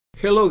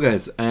Hello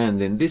guys, and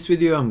in this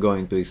video I'm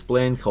going to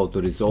explain how to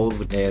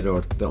resolve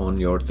error on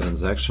your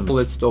transaction.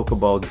 Let's talk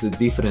about the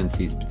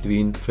differences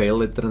between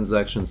failed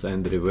transactions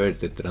and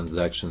reverted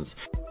transactions.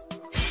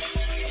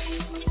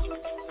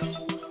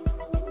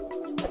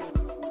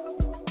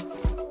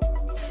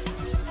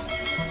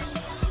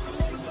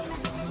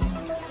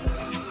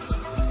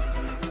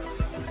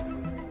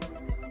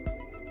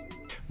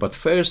 But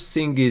first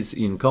thing is,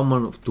 in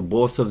common to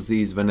both of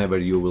these, whenever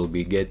you will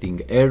be getting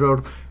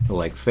error,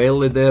 like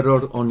failed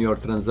error on your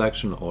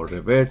transaction or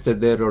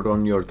reverted error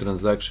on your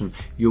transaction,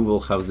 you will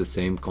have the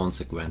same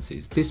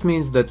consequences. This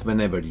means that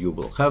whenever you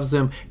will have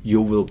them,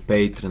 you will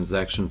pay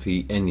transaction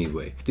fee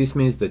anyway. This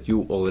means that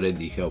you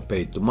already have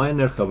paid to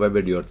miner, however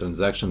your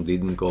transaction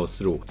didn't go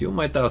through. You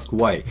might ask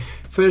why.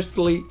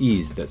 Firstly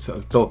is that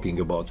talking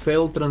about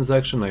failed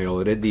transaction, I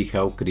already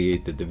have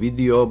created a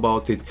video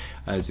about it.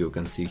 As you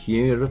can see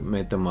here,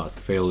 Metamask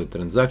failed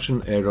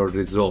transaction error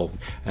resolved,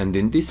 and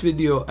in this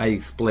video I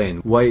explain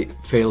why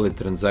failed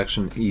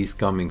transaction is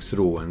coming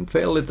through. And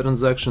failed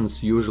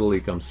transactions usually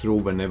come through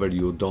whenever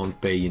you don't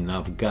pay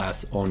enough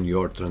gas on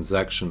your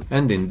transaction.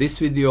 And in this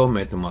video,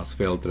 Metamask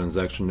failed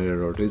transaction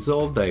error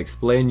resolved, I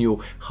explain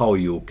you how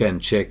you can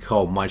check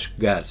how much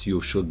gas you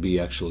should be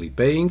actually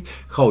paying,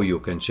 how you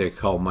can check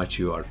how much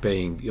you are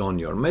paying on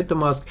your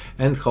Metamask,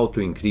 and how to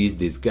increase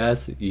this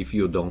gas if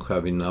you don't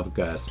have enough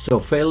gas. So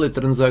failed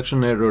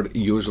transaction error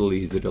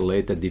usually is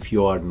related if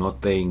you are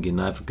not paying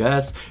enough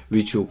gas,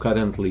 which you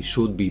currently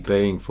should be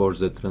paying for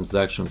the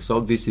transaction.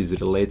 So this is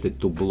related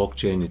to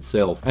blockchain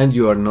itself, and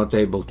you are not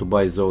able to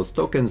buy those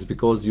tokens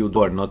because you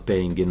are not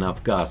paying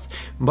enough gas.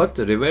 But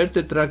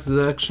reverted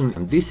transaction,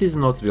 and this is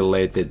not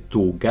related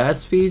to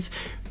gas fees.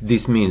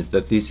 This means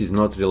that this is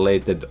not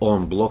related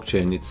on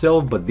blockchain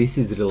itself, but this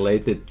is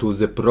related to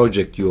the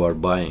project you are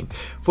buying.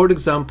 For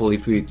example,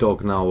 if we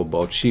talk now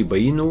about Shiba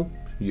Inu,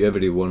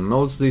 everyone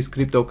knows this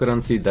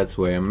cryptocurrency, that's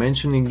why I'm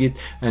mentioning it,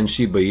 and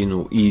Shiba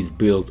Inu is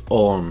built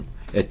on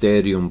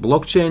Ethereum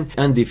blockchain,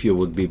 and if you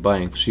would be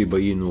buying Shiba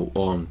Inu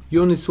on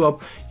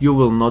Uniswap, you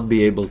will not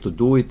be able to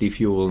do it if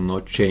you will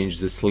not change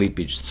the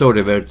slippage. So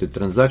reverted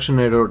transaction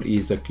error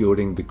is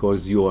occurring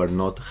because you are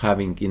not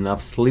having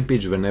enough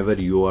slippage whenever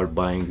you are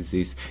buying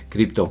this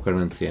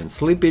cryptocurrency, and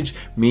slippage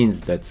means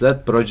that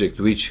that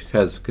project which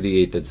has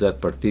created that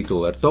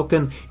particular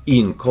token,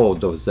 in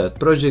code of that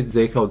project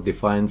they have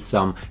defined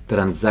some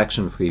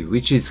transaction fee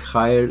which is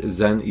higher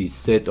than is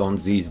set on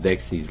these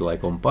dexes,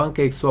 like on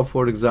PancakeSwap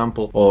for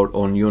example, or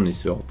on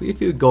Uniswap. If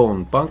you go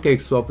on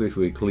PancakeSwap, if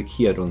we click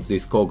here on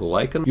this coggle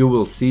icon, you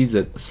will see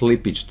that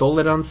slippage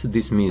tolerance.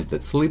 This means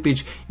that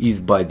slippage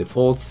is by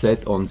default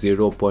set on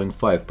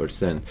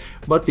 0.5%.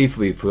 But if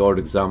we, for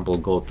example,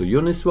 go to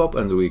Uniswap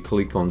and we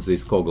click on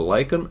this coggle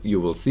icon,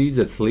 you will see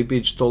that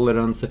slippage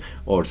tolerance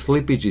or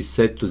slippage is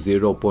set to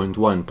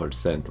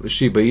 0.1%.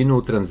 Shiba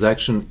Inu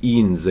transaction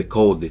in the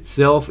code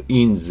itself,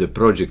 in the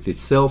project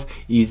itself,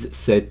 is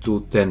set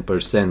to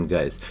 10%,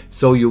 guys.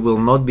 So you will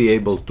not be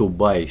able to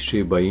buy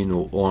Shiba Inu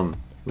on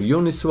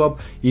Uniswap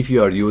if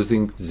you are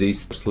using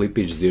this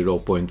slippage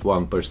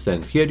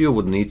 0.1%. Here you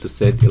would need to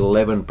set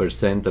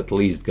 11% at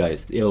least,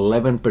 guys.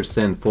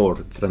 11% for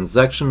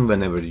transaction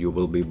whenever you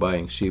will be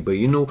buying Shiba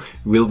Inu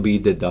will be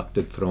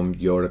deducted from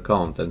your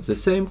account. And the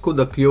same could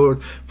occur,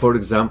 for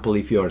example,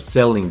 if you are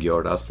selling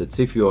your assets.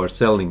 If you are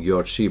selling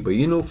your Shiba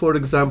Inu, for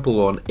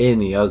example, on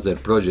any other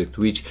project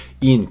which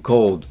in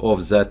code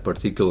of that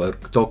particular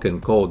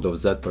token code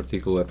of that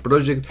particular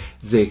project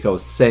they have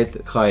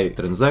set high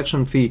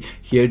transaction fee,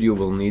 here you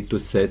will need to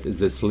set the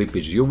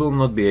slippage. You will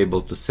not be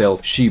able to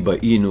sell Shiba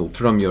Inu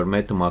from your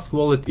Metamask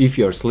wallet if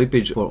your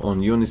slippage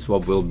on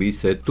Uniswap will be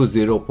set to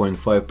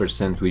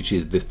 0.5%, which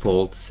is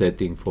default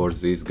setting for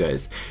these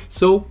guys.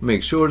 So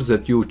make sure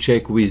that you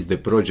check with the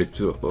project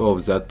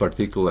of that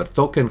particular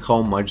token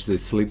how much the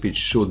slippage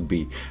should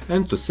be.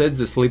 And to set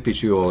the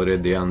slippage, you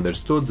already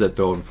understood that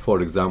on,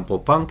 for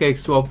example,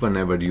 PancakeSwap,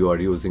 whenever you are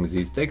using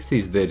these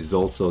dexes, there is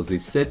also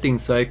this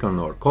settings icon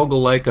or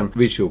coggle icon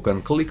which you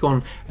can click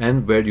on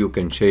and where you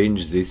can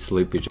change this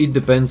slippage. It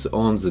depends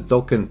on the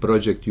token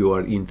project you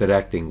are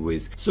interacting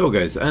with. So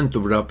guys, and to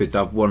wrap it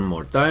up one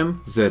more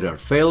time, there are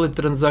failed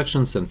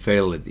transactions, and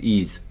failed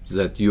is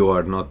that you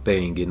are not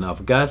paying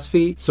enough gas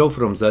fee, so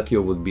from that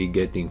you would be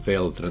getting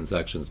failed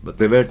transactions. But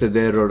reverted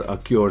error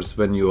occurs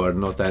when you are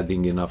not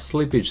adding enough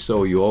slippage,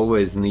 so you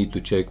always need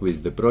to check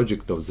with the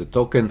project of the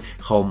token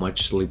how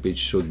much slippage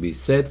should be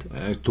set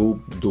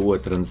to do a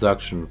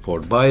transaction for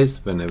buys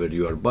whenever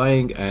you are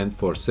buying and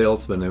for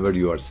sales whenever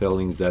you are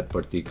selling that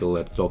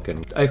particular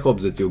token. I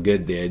hope that you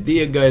get the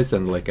idea, guys,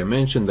 and like I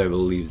mentioned, I will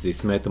leave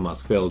this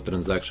Metamask failed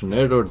transaction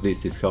error.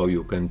 This is how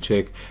you can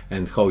check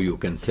and how you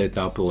can set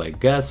up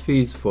like gas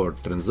fees for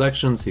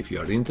transactions. If you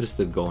are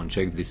interested, go and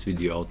check this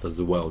video out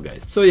as well,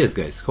 guys. So yes,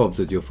 guys, hope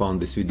that you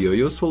found this video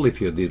useful. If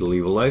you did,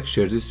 leave a like,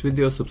 share this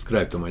video,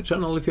 subscribe to my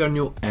channel if you are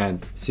new,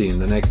 and see you in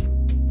the next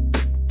one.